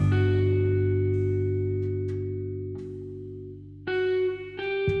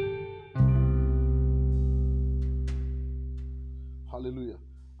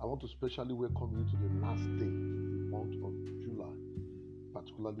especially welcome you to the last day in the month of July,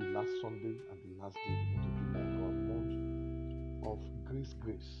 particularly last Sunday and the last day in the month of July, our month of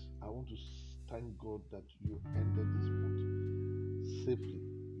grace. I want to thank God that you ended this month safely.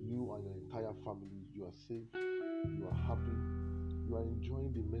 You and your entire family, you are safe, you are happy, you are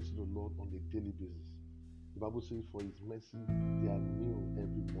enjoying the mercy of the Lord on a daily basis. The Bible says, for His mercy, they are new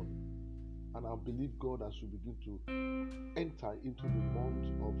every morning. And I believe God, as we begin to enter into the month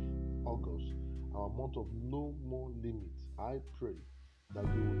of August, our month of no more limits, I pray that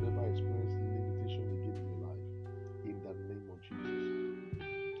you will never experience limitation again in your life. In the name of Jesus.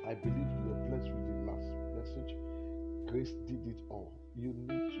 I believe you are blessed with the last message. Grace did it all. You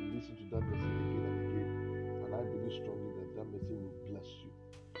need to listen to that message again and again. And I believe strongly that that message will bless you.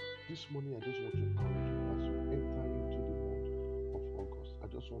 This morning, I just want to encourage you as you enter into the month of August. I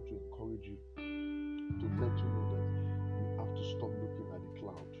just want to encourage you to let you know that you have to stop looking at the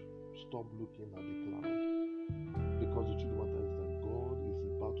cloud. Stop looking at the cloud. Because the truth of the matter is that God is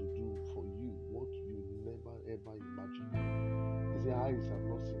about to do for you what you never ever imagined. He said, eyes have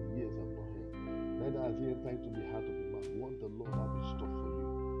not seen, ears have not heard. Neither has He entered into the heart of a man what the Lord has in store for you.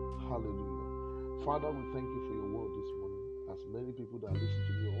 Hallelujah. Father, we thank you for your word this morning. As many people that listen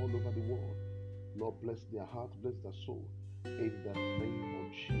to me all over the world, Lord, bless their heart, bless their soul. In the name of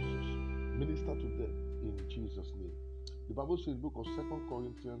Jesus. Minister to them in Jesus' name. The Bible says in the book of 2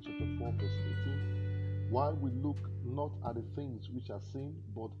 Corinthians chapter 4 verse 18, while we look not at the things which are seen,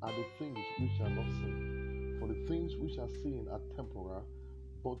 but at the things which are not seen. For the things which are seen are temporal,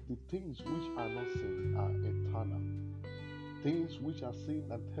 but the things which are not seen are eternal. Things which are seen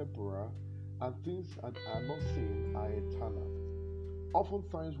are temporal, and things that are not seen are eternal.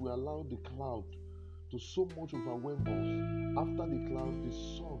 Oftentimes we allow the cloud to so much overwhelm us. After the cloud, the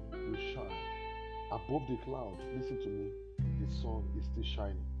sun will shine. Above the cloud, listen to me, the sun is still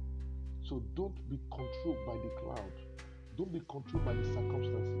shining. So don't be controlled by the cloud. Don't be controlled by the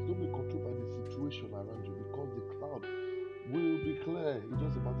circumstances. Don't be controlled by the situation around you, because the cloud will be clear. It's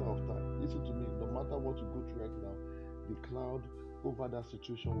just a matter of time. Listen to me, no matter what you go through right now, the cloud over that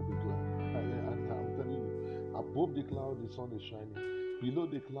situation will be clear. And I'm telling you, above the cloud, the sun is shining.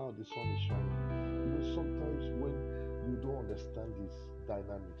 Below the cloud, the sun is shining. Sometimes when you don't understand these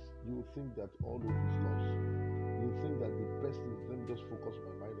dynamics, you will think that all hope is lost. You will think that the best is, let me just focus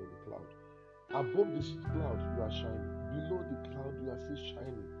my mind on the cloud. Above this cloud, you are shining. Below the cloud, you are still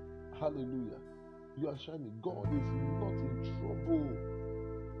shining. Hallelujah. You are shining. God is not in trouble.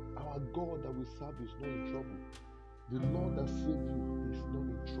 Our God that we serve is not in trouble. The Lord that saved you is not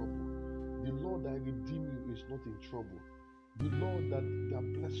in trouble. The Lord that redeemed you is not in trouble. The Lord that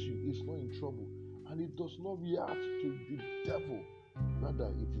bless you is not in trouble. And it does not react to the devil.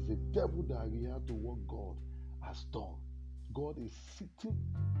 Rather, it is the devil that reacts to what God has done. God is sitting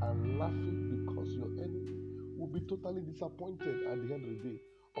and laughing because your enemy will be totally disappointed at the end of the day.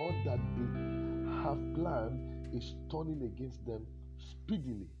 All that they have planned is turning against them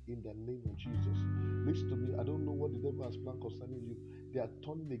speedily in the name of Jesus. Listen to me, I don't know what the devil has planned concerning you. They are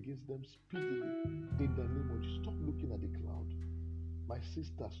turning against them speedily in the name of Jesus. Stop looking at the cloud. My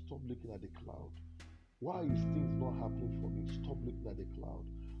sister, stop looking at the cloud. Why is things not happening for me? Stop looking at the cloud.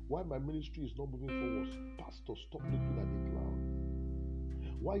 Why my ministry is not moving forward? Pastor, stop looking at the cloud.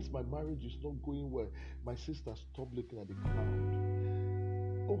 Why is my marriage is not going well? My sister, stop looking at the cloud.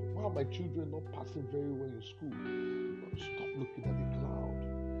 Oh, why are my children not passing very well in school? Stop looking at the cloud.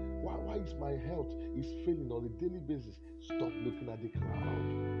 Why is my health is failing on a daily basis? Stop looking at the cloud.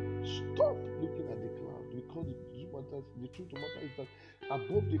 Stop looking at the cloud, because the truth of the matter is that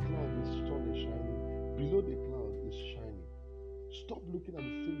above the cloud the sun is shining, below the cloud is shining. Stop looking at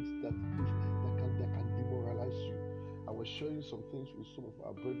the things that can demoralize you. I was sharing some things with some of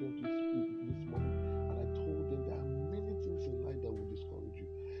our brethren this morning, and I told them there are many things in life that will discourage you.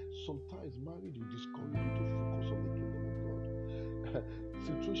 Sometimes marriage will discourage you to focus on the kingdom of God.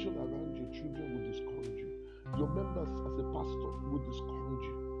 Situation around your children will discourage you. Your members as a pastor will discourage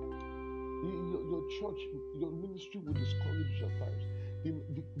you. Your church, your ministry will discourage you at times.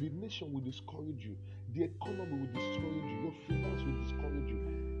 The nation will discourage you. The economy will discourage you. Your finance will discourage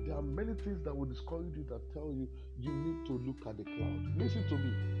you. There are many things that will discourage you, that tell you you need to look at the cloud. Listen to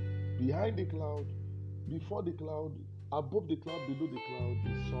me. Behind the cloud, before the cloud, above the cloud, below the cloud,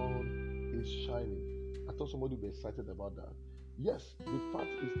 the sun is shining. I thought somebody would be excited about that. Yes, the fact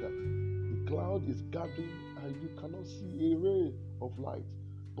is that the cloud is gathering and you cannot see a ray of light.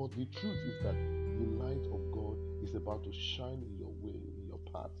 But the truth is that the light of God is about to shine in your way, in your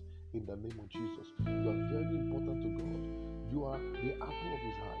path, in the name of Jesus. You are very important to God. You are the apple of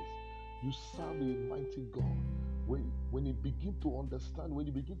His eyes. You serve a mighty God When you begin to understand,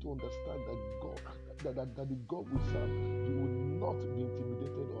 that God, that the God we serve, you will not be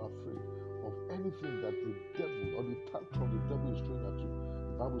intimidated or afraid of anything that the devil or the tantrum the devil is throwing at you.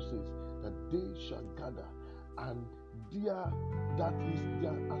 The Bible says that they shall gather, and that is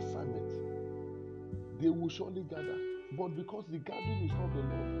their assignment. They will surely gather, but because the gathering is not the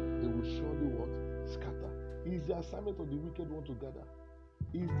Lord, they will surely what? Scatter. It is the assignment of the wicked one to gather.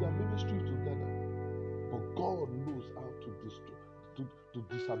 It is their ministry to gather. But God knows how to destroy, to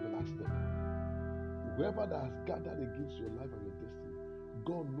destabilize them. Whoever that has gathered against your life and your destiny,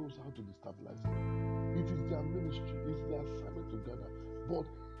 God knows how to destabilize them. It is their ministry, it is their assignment to gather. But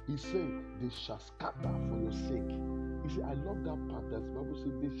he said, they shall scatter for your sake. He said, I love that part that the Bible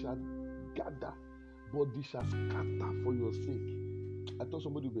says they shall gather, but they shall scatter for your sake. I thought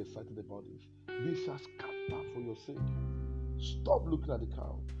somebody would be excited about this. They shall scatter for your sake. Stop looking at the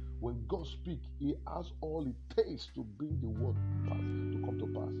crowd. When God speaks, He has all it takes to bring the word to come to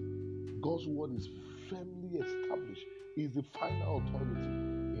pass. God's word is firmly established. He is the final authority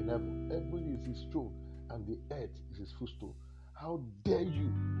in heaven. Heaven is His throne, and the earth is His footstool. How dare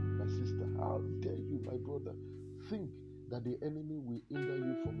you, my sister? How dare you, my brother, think that the enemy will hinder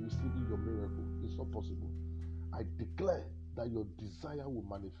you from receiving your miracle? It's not possible. I declare that your desire will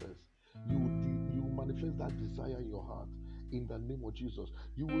manifest. You will manifest that desire in your heart. In the name of Jesus,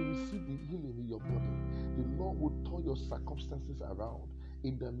 you will receive the healing in your body. The Lord will turn your circumstances around.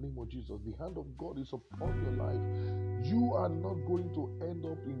 In the name of Jesus, the hand of God is upon your life. You are not going to end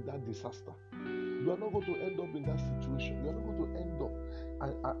up in that disaster. You are not going to end up in that situation. You are not going to end up,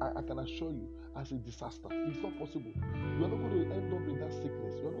 I can assure you, as a disaster. It's not possible. You are not going to end up in that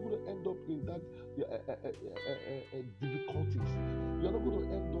sickness. You are not going to end up in that difficulties. You are not going to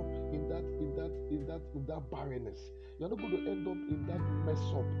end up in that barrenness. You are not going to end up in that mess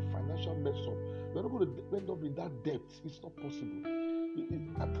up, financial mess up. You are not going to end up in that debt. It's not possible.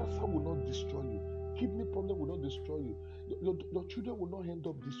 Cancer will not destroy you. Kidney problem will not destroy you. Your children will not end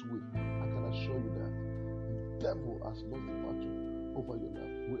up this way. I can assure you that the devil has lost the battle over your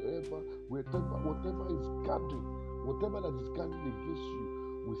life. Whatever is gathering, whatever that is gathering against you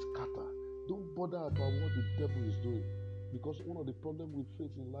will scatter. Don't bother about what the devil is doing, because one of the problems we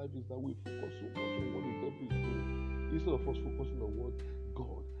face in life is that we focus so much on what the devil is doing instead of us focusing on what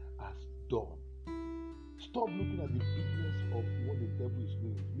God has done. Stop looking at the bigness of what the devil is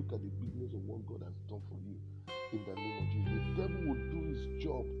doing. Look at the bigness of what God has done for you. In the name of Jesus, the devil will do his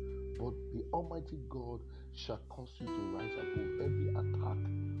job, but the Almighty God shall cause you to rise above every attack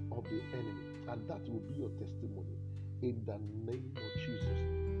of the enemy, and that will be your testimony. In the name of Jesus,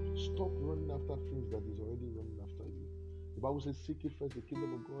 stop running after things that is already running after you. The Bible says, seek ye first the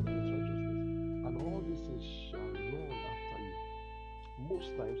kingdom of God and His righteousness, and all these things shall run after you. Most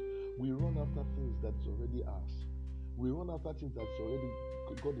times, we run after things that is already ours. We run after things that is already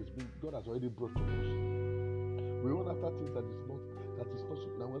God has already brought to us. We run after things that we're supposed to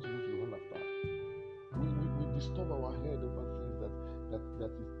run after. We disturb our head over things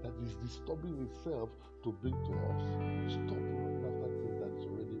that is disturbing itself to bring to us. Stop running after things that is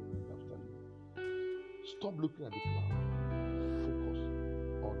already running after you. Stop looking at the cloud. Focus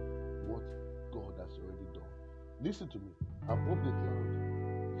on what God has already done. Listen to me. Above the cloud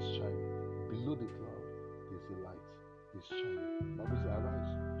is shining. Below the cloud is the light. Is shining. The Bible says,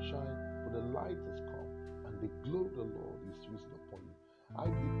 arise, shine, for the light has come, and the glory of the Lord is risen upon you. I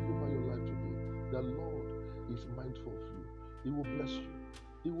declare over your life today, the Lord is mindful of you. He will bless you.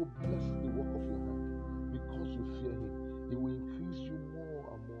 He will bless the work of your hand. Because you fear Him, He will increase you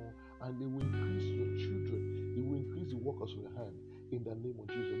more and more, and He will increase your children. He will increase the workers of your hand. In the name of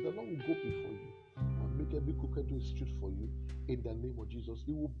Jesus, the Lord will go before you and make every crooked way straight for you. In the name of Jesus,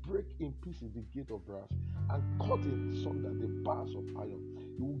 He will break in pieces the gate of brass and cut in sunder the bars of iron.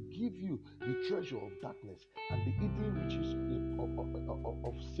 He will give you the treasure of darkness and the hidden riches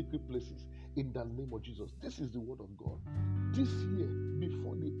of secret places. In the name of Jesus, this is the word of God. This year,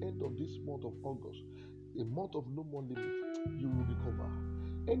 before the end of this month of August, a month of no more limit, you will recover.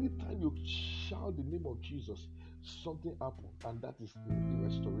 Anytime you shout the name of Jesus, something happens, and that is the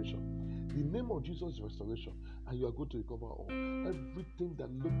restoration. The name of Jesus is restoration, and you are going to recover all. Everything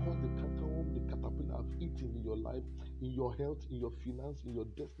that locust, the cankerworm, the caterpillar have eaten in your life, in your health, in your finance, in your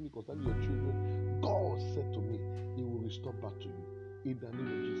destiny, concerning your children, God said to me, He will restore back to you. In the name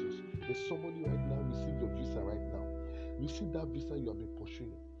of Jesus. There's somebody right now, receive your visa right now. Receive that visa you have been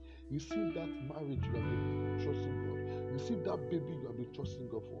pursuing. Receive that marriage you have been trusting God. Receive that baby you have been trusting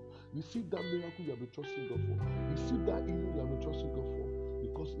God for. Receive that miracle you have been trusting God for. Receive that healing you have been trusting God for,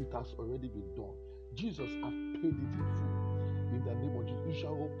 because it has already been done. Jesus has paid it in full. In the name of Jesus, you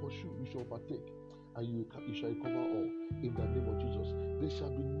shall pursue, you shall overtake. and you shall recover all. In the name of Jesus, there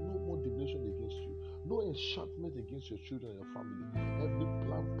shall be no more divination against you, no enchantment against your children and your family. Every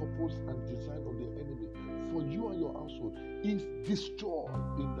plan, purpose, and design of the enemy for you and your household is destroyed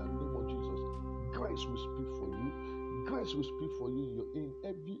in the name of Jesus. Grace will speak for you. Grace will speak for you in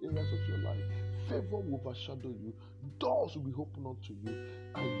every areas of your life. Favor will overshadow you. Doors will be opened unto you,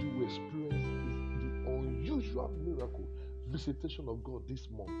 and you will experience the unusual miracle visitation of God this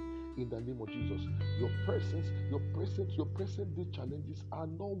month. In the name of Jesus, your present day challenges are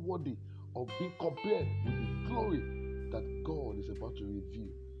not worthy of being compared with the glory that God is about to reveal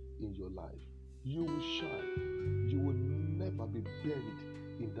in your life. You will shine. You will never be buried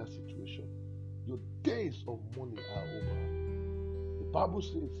in that situation. Your days of mourning are over. The Bible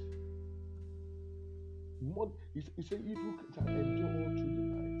says, it says, evil can endure through the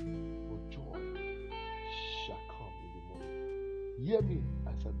night, but joy shall come in the morning. Hear me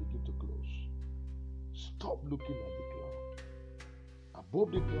as I begin to close. Stop looking at the cloud. Above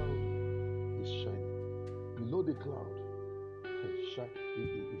the cloud is shining. Below the cloud, the sun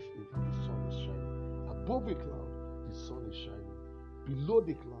is shining. Above the cloud, the sun is shining. Below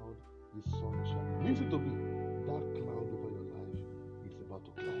the cloud, the sun is shining. Listen to me. That cloud over your life is about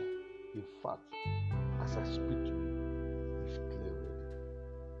to clear. In fact, as I speak to you, it's clear already.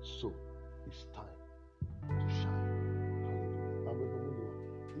 So, it's time to shine. Hallelujah.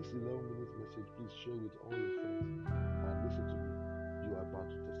 This 11-minute message, please share with all your friends and listen to me. You are about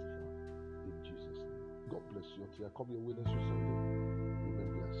to testify in Jesus' name. God bless you. Until I come your way next Sunday.